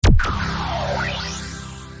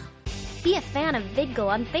Be a fan of VidGul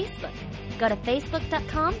on Facebook. Go to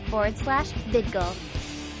facebook.com/VidGul.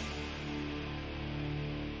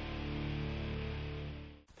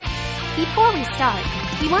 Before we start,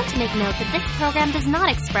 we want to make note that this program does not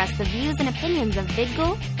express the views and opinions of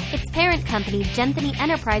VidGul, its parent company Genthany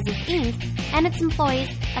Enterprises Inc., and its employees,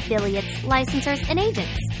 affiliates, licensors, and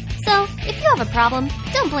agents. So, if you have a problem,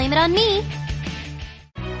 don't blame it on me.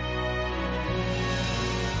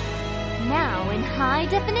 Now, in high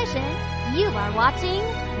definition, you are watching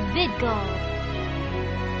VidGul.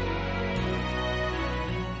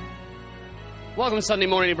 Welcome to Sunday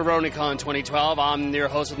morning to BronyCon 2012. I'm your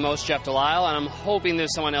host with most, Jeff Delisle, and I'm hoping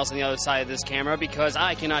there's someone else on the other side of this camera because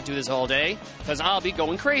I cannot do this all day because I'll be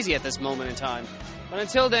going crazy at this moment in time. But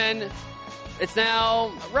until then, it's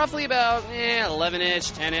now roughly about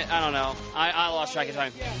 11-ish, 10-ish, I don't know. I lost track of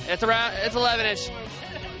time. It's 11-ish.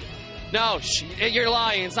 No, you're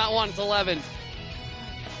lying. It's not 1, it's 11.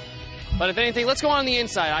 But if anything, let's go on the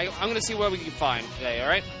inside. I'm going to see what we can find today, all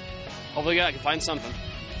right? Hopefully I can find something.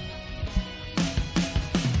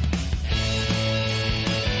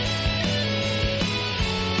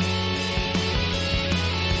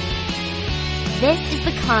 This is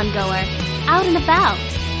the Congoer, out and about.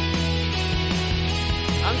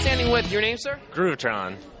 I'm standing with your name, sir?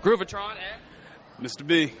 Groovatron. Groovatron and Mr.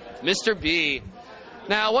 B. Mr. B.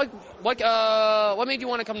 Now, what made you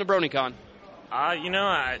want to come to BronyCon?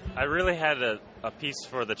 I really had a piece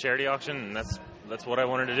for the charity auction, and that's what I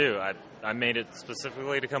wanted to do. I made it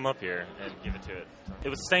specifically to come up here and give it to it. It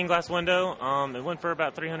was a stained glass window. It went for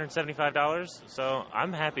about $375, so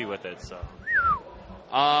I'm happy with it. So.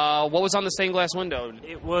 What was on the stained glass window?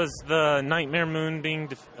 It was the Nightmare Moon being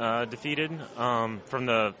defeated from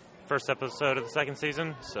the first episode of the second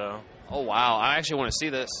season. So. Oh, wow. I actually want to see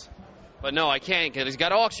this. But no, I can't because he's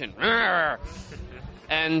got auction.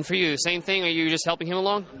 And for you, same thing? Are you just helping him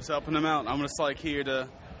along? I'm just helping him out. I'm just here to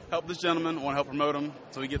help this gentleman. I want to help promote him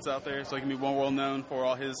so he gets out there so he can be more well known for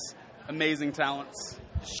all his amazing talents.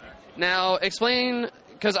 Now, explain,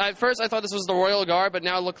 because at first I thought this was the Royal Guard, but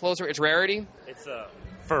now I look closer, it's Rarity. It's a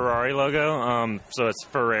Ferrari logo, so it's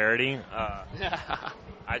for Rarity.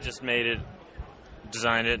 I just made it,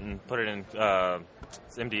 designed it, and put it in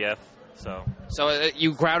MDF. So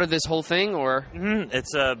you grouted this whole thing, or? Mm-hmm.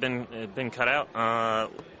 It's been cut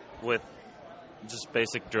out with just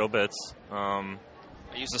basic drill bits. I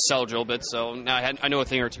used to sell drill bits, so now I know a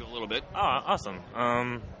thing or two a little bit. Oh, awesome.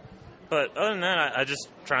 But other than that, I just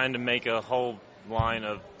trying to make a whole line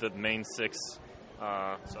of the main 6.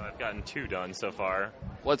 So I've gotten 2 done so far.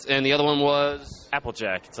 And the other one was?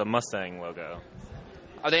 Applejack. It's a Mustang logo.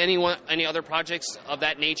 Are there any other projects of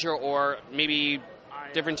that nature, or maybe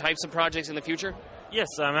different types of projects in the future?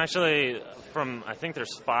 Yes, I'm actually I think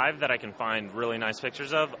there's 5 that I can find really nice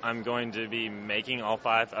pictures of. I'm going to be making all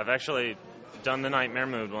 5. I've actually done the Nightmare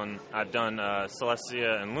Moon one. I've done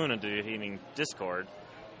Celestia and Luna defeating Discord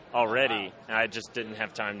already. Wow. I just didn't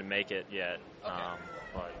have time to make it yet. Okay.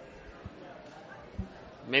 But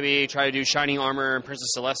maybe try to do Shining Armor and Princess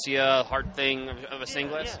Celestia, hard thing of a stained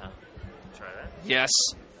glass? Yeah. Try that. Yes.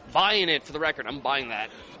 Buying it, for the record. I'm buying that.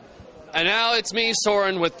 And now it's me,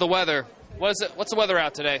 Soren, with the weather. What's the weather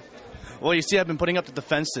out today? Well, you see, I've been putting up the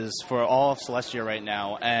defenses for all of Celestia right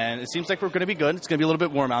now, and it seems like we're going to be good. It's going to be a little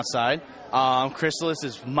bit warm outside. Chrysalis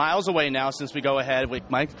is miles away now since we go ahead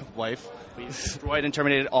with my wife. We destroyed and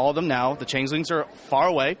terminated all of them now. The changelings are far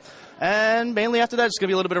away. And mainly after that, it's going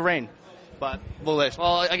to be a little bit of rain. But well,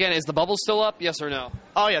 again, is the bubble still up? Yes or no?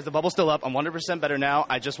 Oh, yeah, the bubble's still up. I'm 100% better now.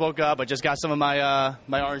 I just woke up. I just got some of my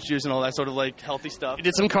my orange juice and all that sort of healthy stuff. You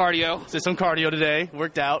did some cardio. Did some cardio today.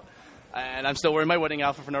 Worked out. And I'm still wearing my wedding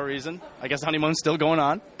outfit for no reason. I guess the honeymoon's still going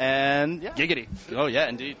on. And yeah. Giggity. Oh, yeah,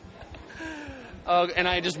 indeed. And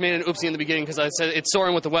I just made an oopsie in the beginning because I said it's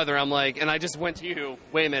soaring with the weather. I'm like, and I just went to you.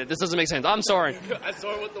 Wait a minute, this doesn't make sense. I'm sorry. I'm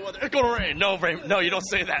soaring with the weather. It's gonna rain. No, you don't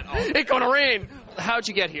say that. Oh. It's gonna rain. How'd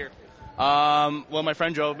you get here? Well, my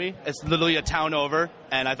friend drove me. It's literally a town over,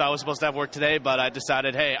 and I thought I was supposed to have work today, but I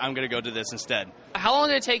decided, hey, I'm going to go do this instead. How long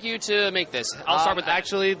did it take you to make this? I'll start with that.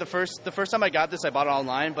 Actually, the first time I got this, I bought it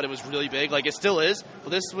online, but it was really big. It still is,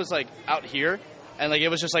 but this was, out here, and, it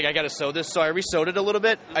was just, I got to sew this, so I re-sewed it a little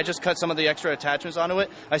bit. I just cut some of the extra attachments onto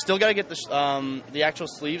it. I still got to get the actual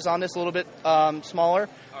sleeves on this a little bit smaller,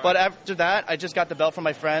 but after that, I just got the belt from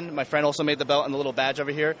my friend. My friend also made the belt and the little badge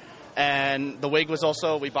over here. And the wig was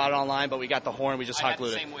also, we bought it online, but we got the horn, we just hot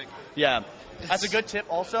glued it. Same wig. Yeah. That's a good tip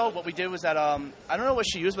also. What we did was that, I don't know what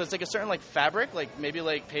she used, but it's a certain fabric, maybe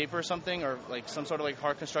paper or something, or some sort of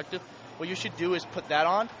hard constructive. What you should do is put that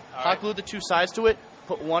on, hot glue the 2 sides to it,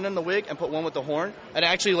 put one in the wig and put one with the horn, and it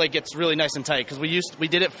actually like gets really nice and tight because we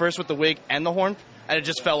did it first with the wig and the horn, and it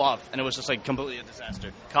just fell off, and it was just like completely a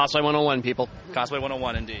disaster. Cosplay 101, people. Cosplay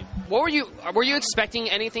 101, indeed. What were you expecting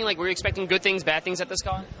anything? Like, were you expecting good things, bad things at this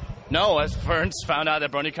con? No, as Ferns found out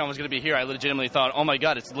that BronyCon was going to be here, I legitimately thought, oh my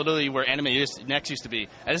god, it's literally where Anime Next used to be.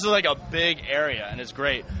 And this is like a big area, and it's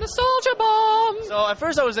great. Nostalgia bomb! So at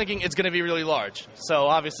first I was thinking it's going to be really large. So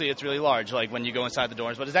obviously it's really large, like when you go inside the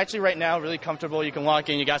doors. But it's actually right now really comfortable. You can walk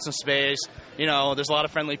in, you got some space. You know, there's a lot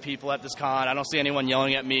of friendly people at this con. I don't see anyone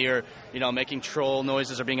yelling at me or, you know, making troll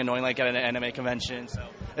noises or being annoying like at an anime convention. So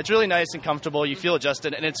it's really nice and comfortable. You feel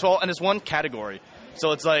adjusted, and it's one category.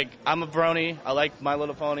 So it's like, I'm a brony, I like My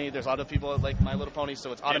Little Pony, there's other people that like My Little Pony,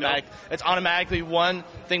 so it's automatic. It's automatically one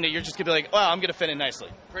thing that you're just going to be like, well, I'm going to fit in nicely.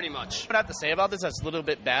 Pretty much. What I have to say about this that's a little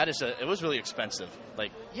bit bad is that it was really expensive.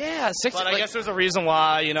 Like, yeah, but I guess there's a reason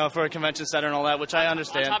why, you know, for a convention center and all that, which I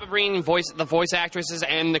understand. On top of bringing the voice actresses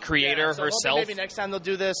and the creator herself. Maybe next time they'll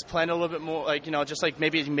do this, plan a little bit more, like, you know, just like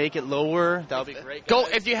maybe make it lower. That would be great. Go,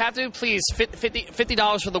 if you have to, please,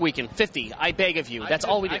 $50 for the weekend. $50, I beg of you. That's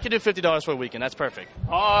all we do. I could do $50 for a weekend, that's perfect.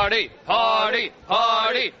 Party, party,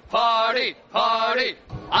 party, party, party.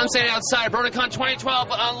 I'm standing outside BronyCon 2012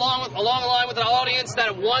 along the line with an audience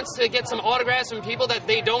that wants to get some autographs from people that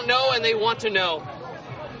they don't know and they want to know.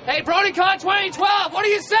 Hey, BronyCon 2012, what do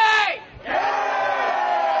you say?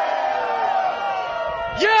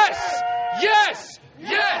 Yes! Yes!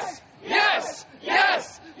 Yes! Yes!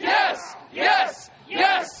 Yes! Yes! Yes!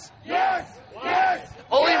 Yes! Yes! Yes!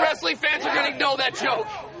 Only wrestling fans are going to know that joke.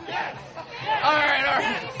 All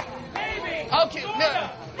right. Okay, no.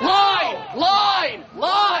 Line!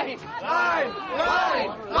 Water!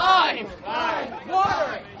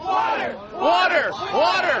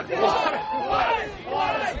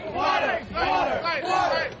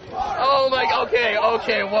 Oh my,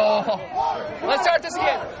 okay, well, let's start this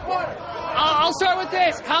again. I'll start with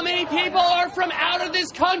this. How many people are from out of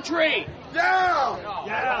this country? Yeah!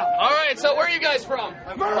 All right, so where are you guys from?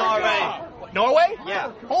 Norway?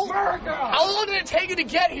 Yeah. How long did it take you to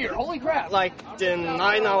get here? Holy crap. Like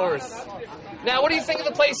 9 hours. Now, what do you think of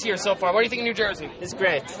the place here so far? What do you think of New Jersey? It's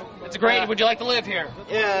great. It's great. Would you like to live here?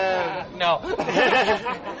 Yeah. No.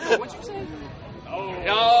 What'd you say?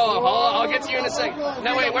 Oh, I'll get to you in a second.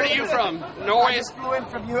 No, wait, where are you from? Norway? I just flew in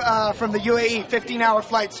from the UAE, 15-hour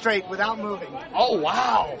flight straight without moving. Oh,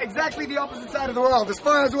 wow. Exactly the opposite side of the world, as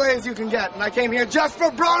far away as you can get. And I came here just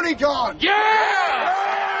for BronyCon. Yeah!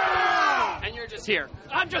 And you're just here.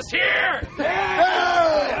 I'm just here!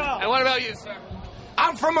 Yeah! And what about you, sir?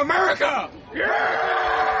 I'm from America. Yeah!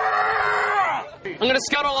 I'm going to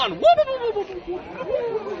scuttle on.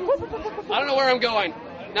 I don't know where I'm going.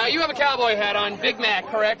 Now, you have a cowboy hat on, Big Mac,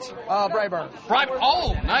 correct? Brayburn.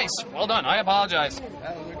 Oh, nice. Well done. I apologize.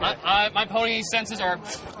 My pony senses are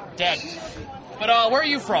dead. But where are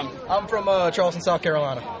you from? I'm from Charleston, South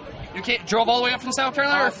Carolina. You drove all the way up from South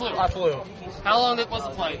Carolina or flew? I flew. How long was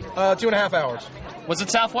the flight? 2.5 hours. Was it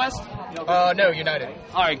Southwest? No, United.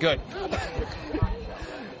 All right, good.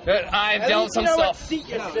 I've dealt some stuff.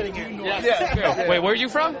 Yeah. Wait, where are you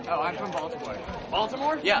from? Oh, I'm from Baltimore.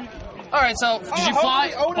 Baltimore? Yeah. All right, so did you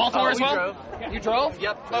fly Baltimore as well? Drove. You drove?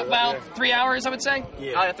 Yep. About 3 hours, I would say?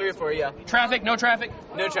 Yeah. 3 or 4, yeah. Traffic? No traffic?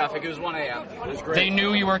 No traffic. It was 1 a.m. It was great. They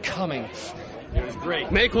knew you were coming. It was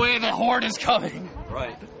great. Make way, the horde is coming.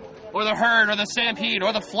 Right. Or the herd, or the stampede,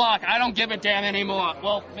 or the flock. I don't give a damn anymore.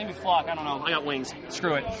 Well, maybe flock. I don't know. I got wings.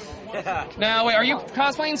 Screw it. Now, wait, are you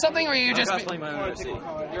cosplaying something, or are you just... cosplaying my own OC.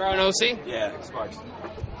 Your own OC? Yeah, Sparks.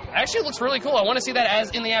 Actually, it looks really cool. I want to see that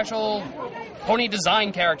as in the actual pony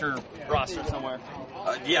design character roster somewhere.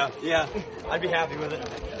 Yeah. I'd be happy with it.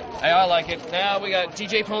 Hey, I like it. Now we got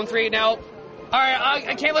DJ Pone 3. Now, all right,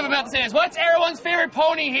 I can't live about to say this. What's everyone's favorite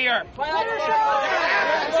pony here?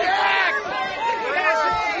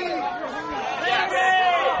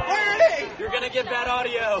 You're gonna get bad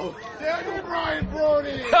audio. Daniel Bryan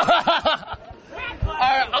Brody. All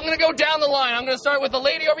right, I'm going to go down the line. I'm going to start with the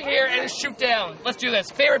lady over here and shoot down. Let's do this.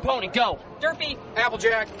 Favorite pony, go. Derpy.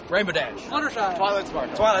 Applejack. Rainbow Dash. Fluttershy. Twilight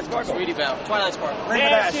Spark. Twilight Spark. Sweetie Belle. Twilight Spark. Rainbow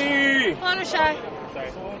Dash. Fluttershy.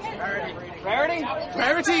 Rarity?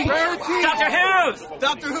 Rarity. Dr. Who's.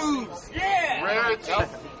 Dr. Who's. Yeah.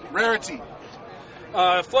 Rarity.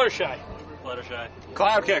 Fluttershy.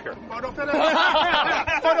 Cloud Kicker.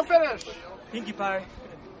 Photo finish. Pinkie Pie.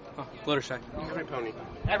 Fluttershy.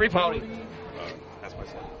 Every pony. That's my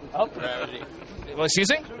son. Oh. Rarity. Well, excuse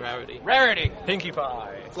me? Rarity. Pinkie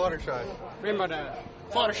Pie. Fluttershy. Rainbow Dash.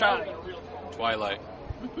 Fluttershy. Twilight.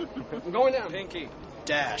 I'm going down. Pinky.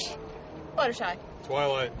 Dash. Fluttershy.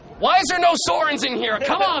 Twilight. Why is there no Sorens in here?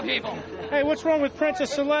 Come on, people. Hey, what's wrong with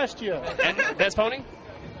Princess Celestia? And that's Pony?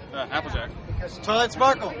 Applejack. Twilight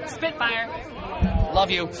Sparkle. Spitfire.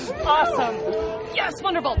 Love you. Awesome. Yes,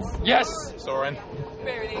 Wonderbolts. Yes. Soren.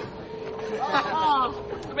 Rarity. Oh,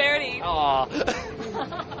 Rarity. Aw.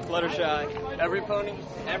 Fluttershy. Every pony.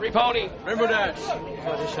 Every pony. Rainbow Dash.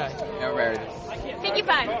 Fluttershy. Yeah, Rarity. Pinkie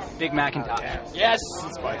Pie. Big Macintosh. Yes.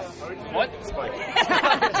 Spike. What? Spike.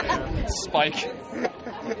 Spike.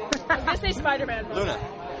 I was gonna say Spider-Man. Luna.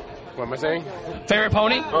 What am I saying? Favorite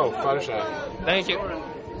pony? Oh, Fluttershy. Thank you.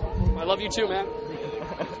 I love you too, man.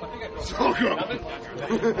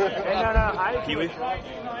 Kiwi.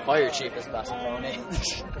 Fire Chief is best pony.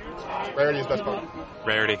 Rarity is best pony.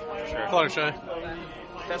 Rarity. Sure. Fluttershy.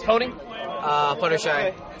 Best pony?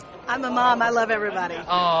 Fluttershy. I'm a mom. I love everybody.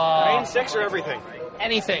 Aw. Sex or everything?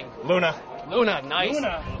 Anything. Luna. Luna, nice.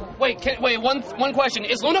 Wait, one question.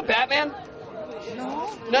 Is Luna Batman?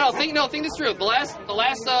 No, think this through. The last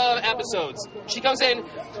episodes, she comes in.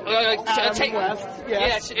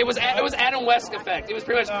 Yeah, it was Adam West effect. It was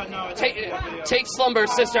pretty much take slumber,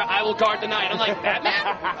 sister. I will guard the night. I'm like, Batman.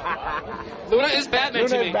 Luna is Batman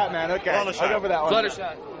to me. Batman. Okay. I'll go for that one.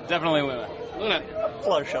 Fluttershy. Definitely Luna. Luna.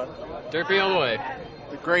 Fluttershy. Derpy all the way.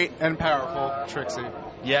 The great and powerful Trixie.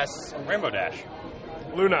 Yes. Rainbow Dash.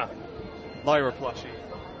 Luna. Lyra plushie.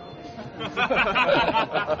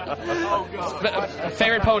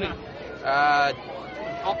 Favorite pony?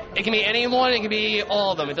 It can be any one. It can be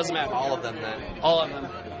all of them. It doesn't matter. All of them then. All of them.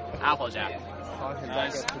 Applejack.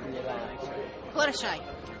 Nice. Fluttershy.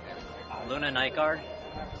 Luna Night Guard.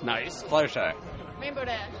 Nice. Fluttershy. Rainbow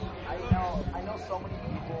Dash. I know so many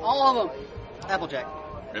people. All of them. Applejack.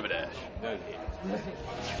 Rainbow Dash.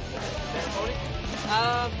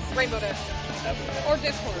 Rainbow Dash. Or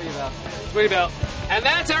Discord. Sweetie Belle. And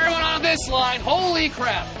that's everyone on this line. Holy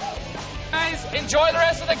crap. Guys, enjoy the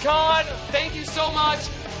rest of the con. Thank you so much.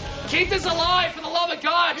 Keep this alive for the love of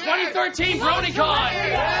God. 2013 BronyCon.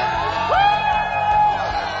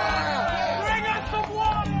 Bring us some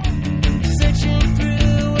water. Searching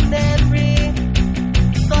through a memory,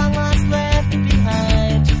 long lost left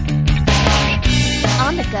behind.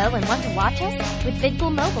 On the go and want to watch us? With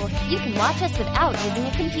VidGul Mobile, you can watch us without using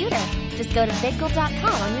a computer. Just go to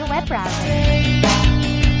vidgul.com on your web browser.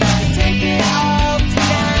 Take it all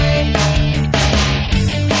tonight.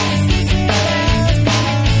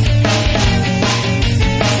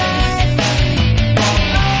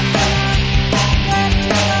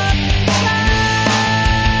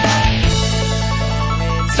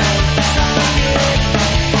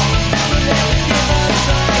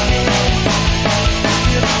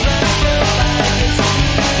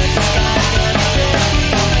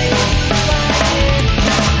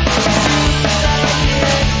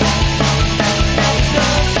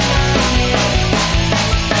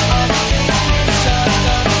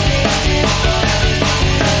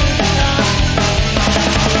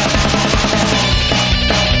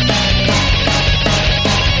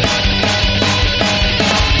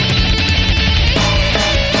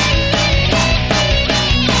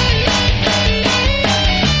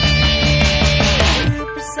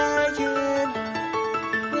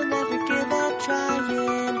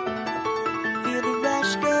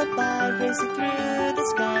 Racing through the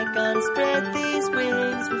sky, gonna spread these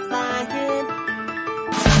wings, we're flying.